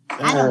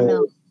 I don't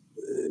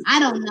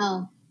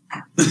know.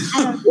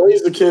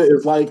 Blaziken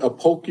is like a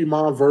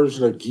Pokemon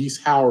version of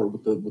Geese Howard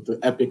with the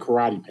epic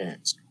karate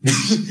pants.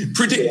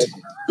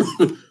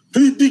 Predictable.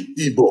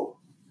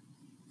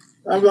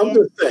 I'm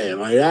just saying,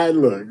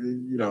 look,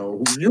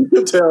 you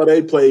can tell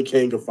they play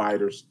King of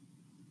Fighters.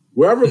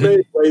 Whoever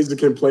made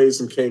Blaziken play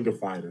some King of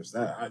Fighters.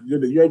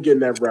 You ain't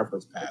getting that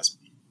reference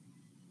past me.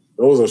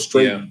 Those are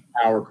straight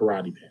power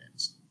karate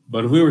pants.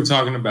 But if we were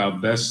talking about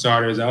best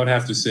starters, I would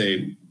have to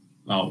say,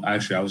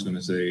 actually, I was going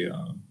to say,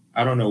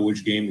 I don't know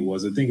which game it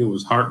was. I think it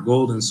was Heart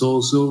Gold and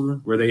Soul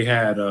Silver, where they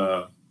had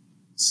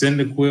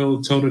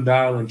Cyndaquil,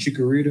 Totodile, and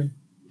Chikorita.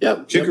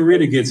 Yep.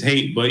 Chikorita gets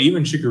hate, but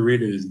even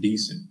Chikorita is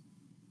decent.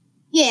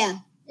 Yeah,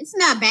 it's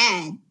not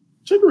bad.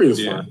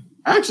 Chikorita's fine.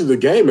 Actually, the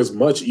game is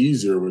much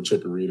easier with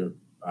Chikorita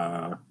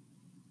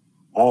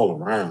all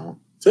around.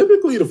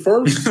 Typically, the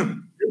first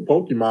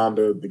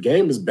Pokemon, the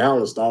game is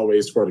balanced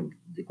always for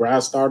the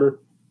grass starter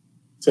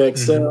to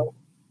excel.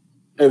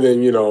 And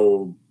then,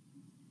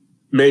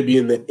 maybe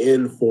in the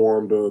end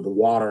form, the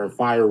water and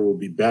fire will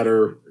be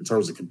better in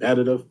terms of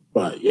competitive.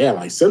 But yeah,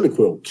 like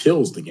Cyndaquil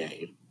kills the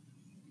game.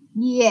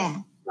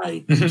 Yeah.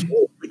 Like, kills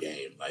the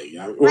game. Like,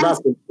 not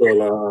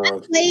Cyndaquil. I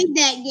played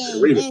that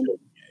game. And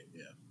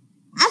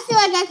I feel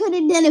like I could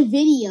have done a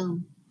video.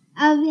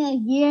 I was like,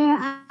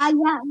 I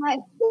got my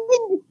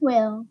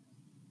Cyndaquil.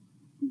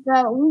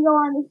 So we go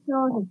on the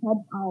show to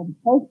touch all the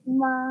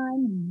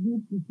Pokemon, the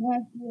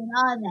Pikachu, and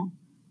all that.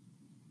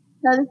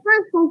 So the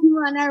first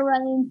Pokemon I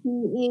run into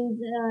is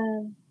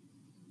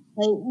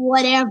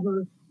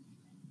whatever.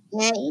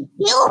 And it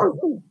kills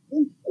it.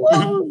 It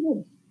kills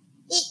it.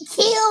 It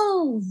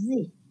kills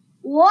it.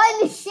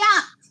 One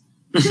shot.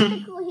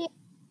 Critical hit.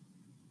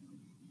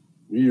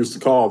 We used to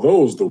call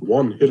those the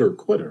one-hitter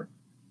quitter.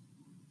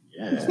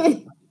 Yeah.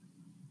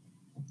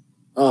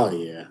 Oh,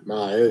 yeah.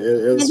 Nah,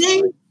 it was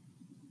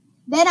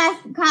then I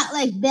caught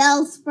like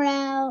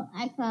Bellsprout.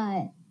 I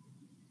caught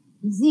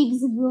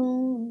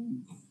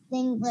Zigzagoon,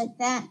 things like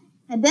that.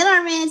 And then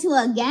I ran into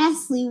a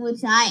Ghastly,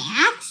 which I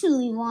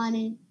actually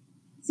wanted.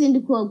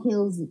 Cyndaquil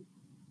kills it.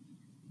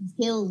 It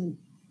kills it.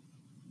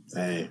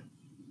 Hey,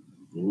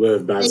 you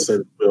live by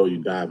Cyndaquil,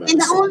 you die by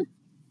And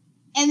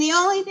the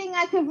only thing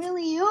I could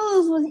really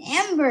use was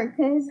Ember,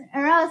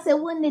 or else it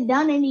wouldn't have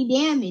done any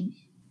damage.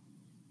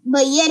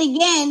 But yet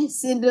again,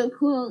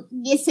 Cyndaquil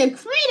gets a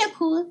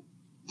critical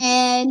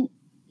and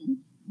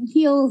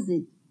kills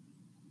it.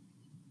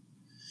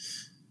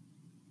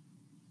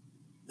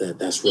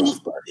 That's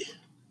rough, buddy.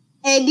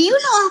 And do you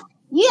know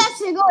you have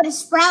to go to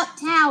Sprout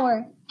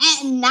Tower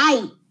at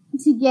night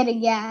to get a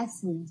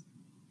Ghastly?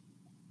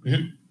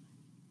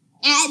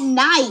 At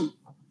night.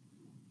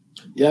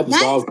 Yep,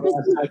 it's all grass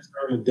types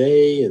during the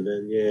day, and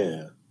then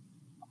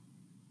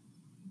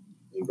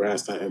and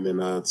grass type, and then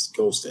it's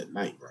ghost at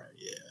night, right?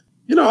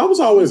 Yeah. I was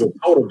always a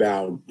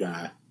Totodile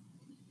guy.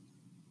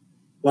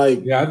 Like,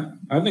 I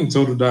think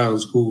Totodile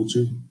is cool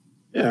too.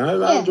 Yeah,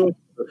 I enjoyed it.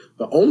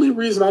 The only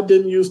reason I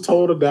didn't use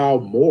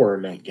Totodile more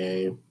in that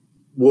game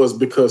was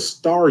because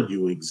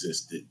Staryu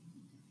existed.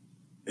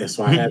 And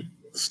so I had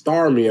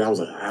Starmie, and I was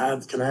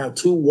like, can I have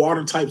two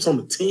water types on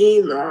the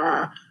team?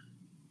 But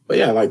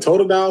yeah, like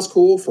Totodile's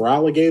cool,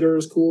 Feraligatr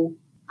is cool.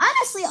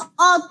 Honestly,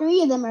 all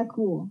three of them are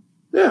cool.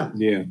 Yeah.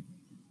 Yeah.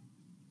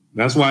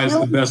 That's why it's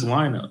the best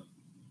lineup.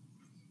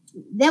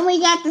 Then we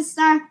got the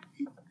Star.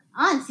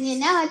 Honestly,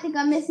 now I think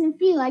I'm missing a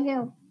few.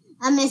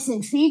 I'm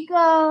missing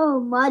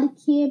Trico,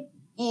 Mudkip,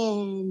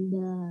 and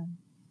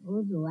what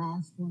was the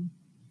last one?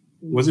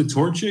 Was it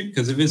Torchic?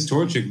 Because if it's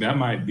Torchic, that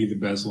might be the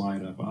best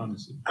lineup,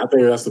 honestly. I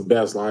think that's the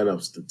best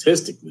lineup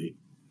statistically.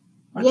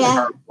 They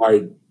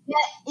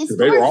it's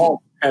were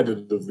all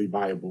competitively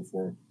viable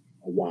for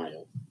a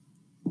while.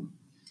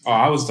 Oh,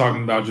 I was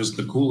talking about just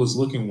the coolest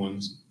looking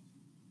ones.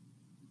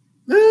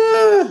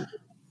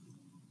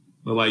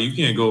 But you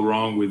can't go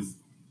wrong with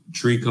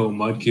Trico,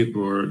 Mudkip,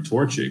 or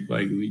Torchic.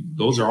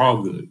 Those are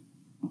all good.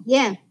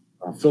 Yeah.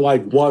 I feel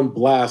like one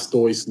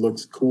Blastoise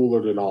looks cooler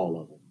than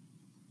all of them.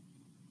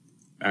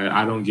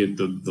 I don't get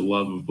the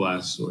love of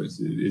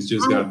Blastoise. It's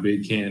just got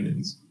big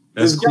cannons.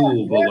 That's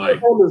cool,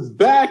 but on his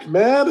back,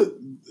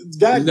 man. He's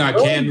got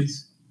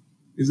cannons.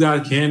 He's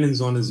got cannons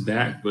on his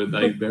back, but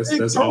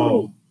that's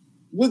all.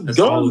 That's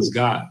all it's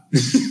got.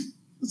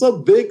 It's a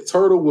big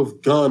turtle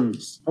with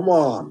guns. Come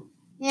on.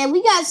 Yeah,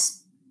 we got.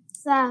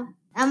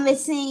 I'm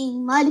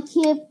missing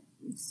Mudkip,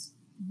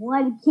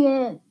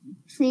 Trico,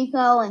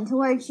 and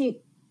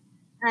Torchic.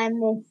 I'm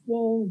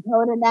missing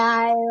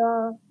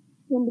Totodile,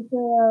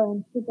 Cyndaquil,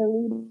 and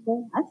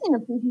Chikorita. I've seen a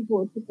few people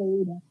with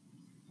Chikorita.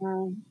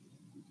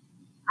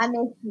 I'm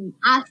missing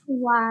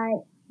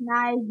Oshawott,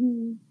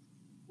 Snivy,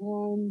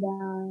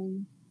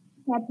 and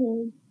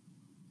Peppers.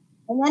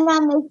 And then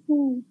I'm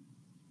missing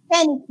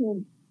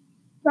Fennekin,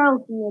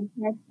 Trophy, and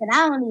Preston.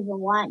 I don't even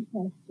want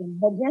Preston,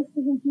 but just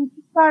to complete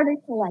the starter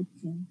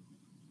collection,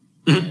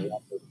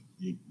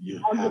 You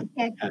I'll have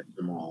get to catch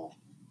them all.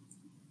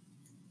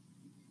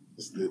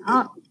 It's the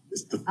I'll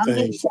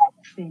thing. get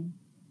Preston.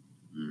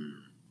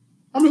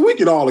 I mean, we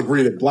can all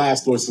agree that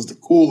Blastoise is the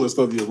coolest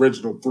of the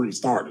original 3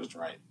 starters,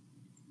 right?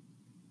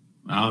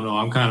 I don't know.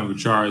 I'm kind of a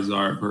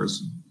Charizard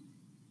person.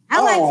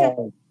 I like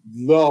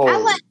no.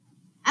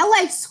 I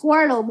like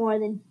Squirtle more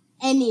than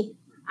any.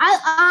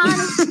 I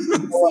just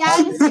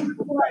like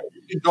Squirtle.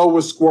 You go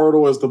with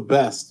Squirtle as the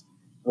best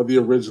of the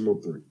original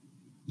 3.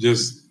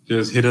 Just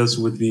hit us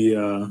with the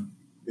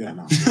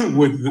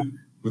with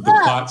the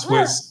plot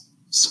twist.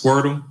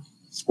 Squirtle.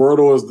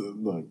 Squirtle is the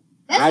look.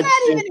 That's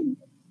not even.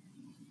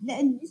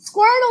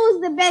 Squirtle is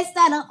the best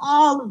out of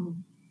all of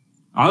them.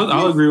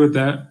 I'll agree with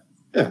that.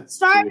 Yeah.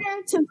 Starter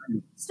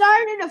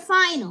to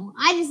final.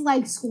 I just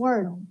like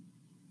Squirtle.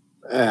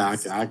 Yeah,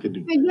 I could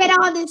do. Forget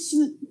all this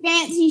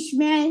fancy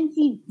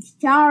schmancy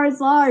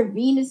Charizard,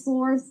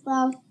 Venusaur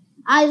stuff.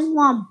 I just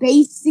want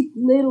basic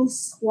little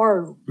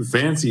Squirtle.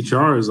 Fancy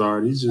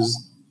Charizard. He's just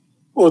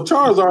Well,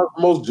 Charizard is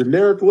the most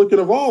generic looking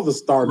of all the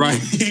starters. right.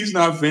 He's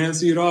not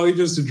fancy at all. He's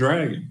just a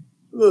dragon.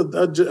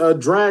 A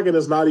dragon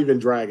is not even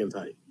dragon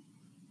type.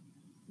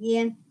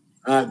 Yeah.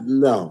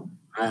 No,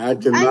 I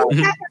cannot.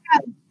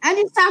 I'm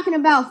just talking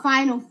about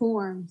final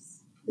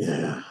forms.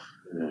 Yeah.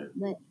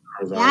 But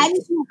yeah, I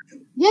just want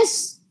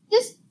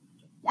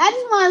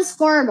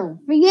Squirtle.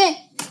 Forget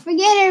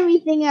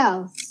everything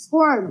else.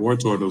 Squirtle.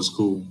 Wartortle's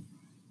cool.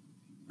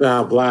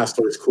 Nah,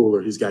 Blastoise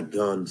cooler. He's got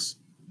guns.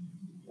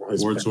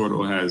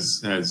 Wartortle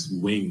has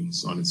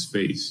wings on its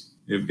face.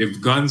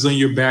 If guns on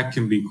your back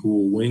can be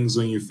cool, wings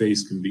on your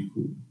face can be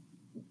cool.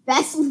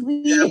 That's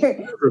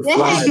weird.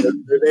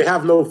 They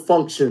have no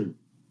function.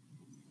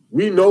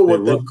 We know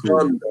what the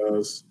gun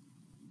does.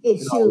 It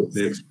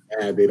shoots.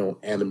 They don't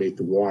animate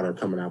the water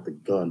coming out the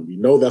gun. We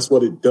know that's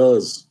what it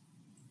does.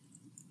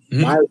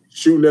 Why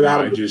shooting it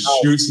out? It just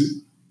shoots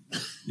it.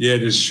 Yeah,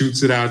 just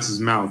shoots it out its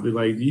mouth. They're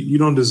like, you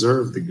don't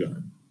deserve the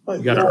gun.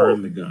 You got to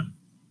earn the gun.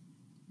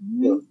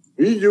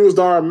 We used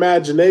our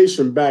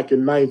imagination back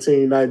in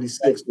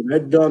 1996 when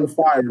that gun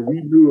fired. We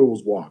knew it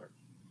was water.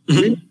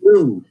 We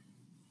knew,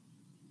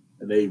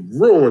 and they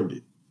ruined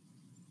it.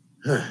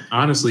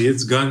 Honestly,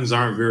 its guns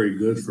aren't very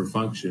good for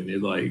function.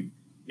 It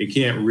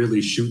can't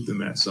really shoot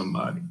them at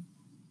somebody.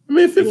 I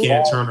mean, if it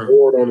can't turn a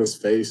board on his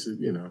face,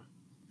 but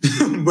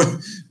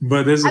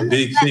there's a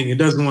big thing. It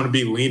doesn't want to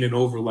be leaning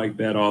over like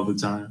that all the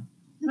time.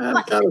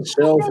 I've got a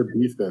shell for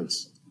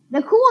defense.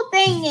 The cool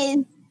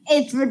thing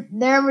is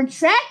they're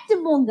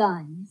retractable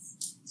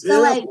guns.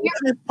 So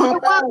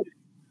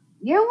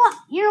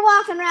you're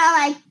walking around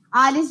like,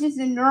 this is just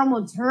a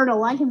normal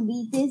turtle. I can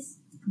beat this.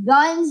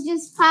 Guns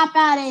just pop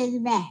out of his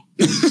back.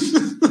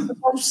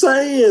 I'm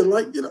saying,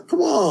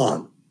 come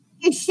on.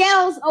 His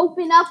shells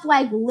open up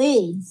like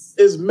lids.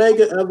 His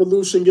Mega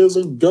Evolution gives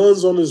him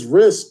guns on his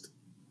wrist.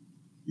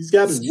 He's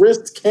got his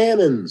wrist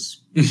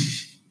cannons.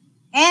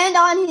 And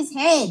on his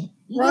head.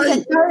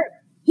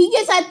 He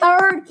gets a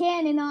third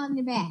cannon on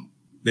the back.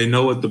 They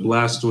know what the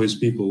Blastoise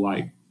people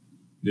like.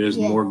 There's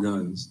more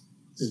guns.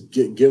 Just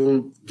give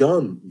him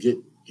gun.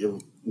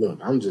 Look,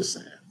 I'm just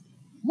saying.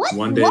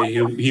 One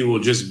day he will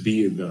just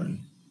be a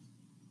gun.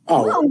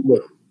 Oh,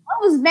 look.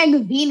 What was Mega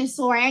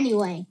Venusaur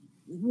anyway?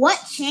 What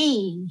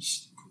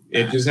changed?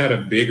 It just had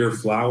a bigger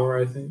flower,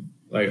 I think,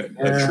 like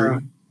a tree.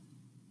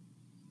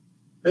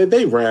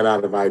 They ran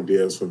out of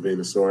ideas for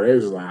Venusaur. They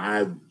was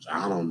like,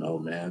 I don't know,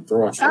 man.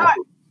 Throw a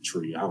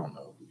tree. I don't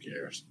know. Who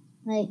cares?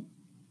 Like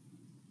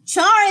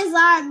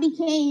Charizard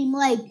became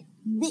like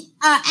the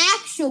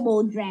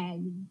actual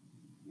dragon,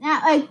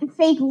 not like the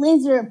fake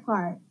lizard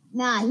part.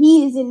 Nah,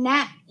 he is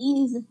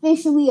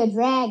officially a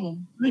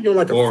dragon. I think it was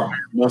like a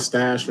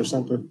mustache or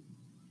something.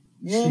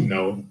 Yeah.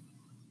 No.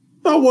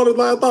 I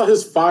thought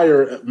his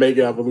fire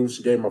Mega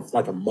Evolution gave him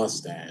like a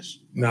mustache.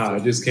 Nah,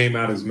 it just came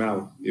out his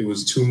mouth. It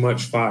was too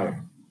much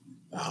fire.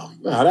 Oh,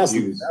 no, that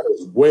is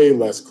way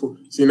less cool.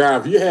 See, now,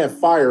 if you had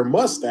fire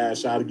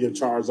mustache, I'd give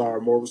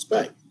Charizard more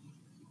respect.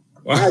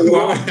 Why would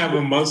I have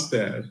a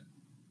mustache?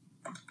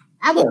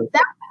 That would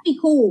be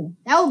cool.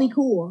 That would be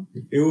cool.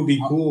 It would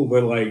be cool,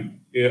 but like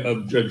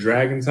a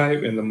dragon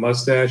type and the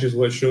mustache is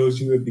what shows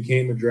you it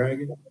became a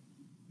dragon.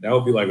 That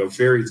would be like a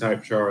fairy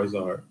type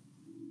Charizard.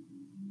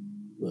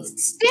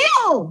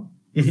 Still.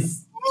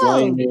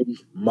 Flaming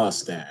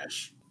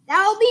mustache.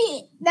 That would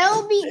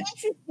be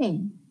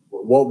interesting.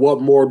 What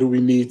more do we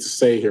need to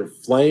say here?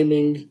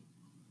 Flaming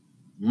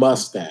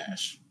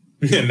mustache.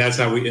 And that's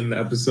how we end the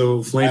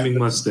episode. Flaming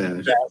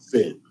mustache. That's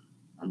it.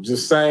 I'm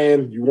just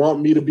saying, you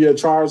want me to be a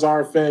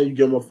Charizard fan, you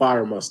give him a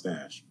fire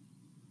mustache.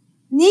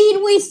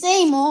 Need we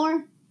say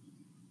more?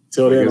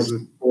 Till then,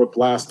 I'm for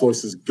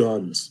Blastoise's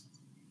guns.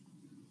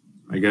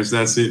 I guess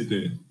that's it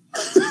then.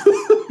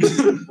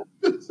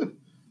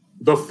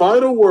 The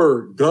final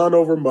word, gun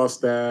over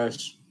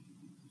mustache.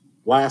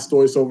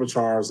 Blastoise over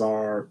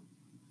Charizard,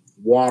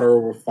 water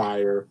over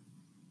fire,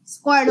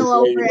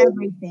 Squirtle over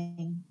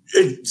everything.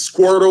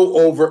 Squirtle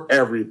over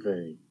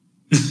everything.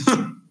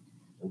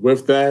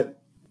 With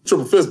that,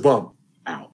 triple fist bump.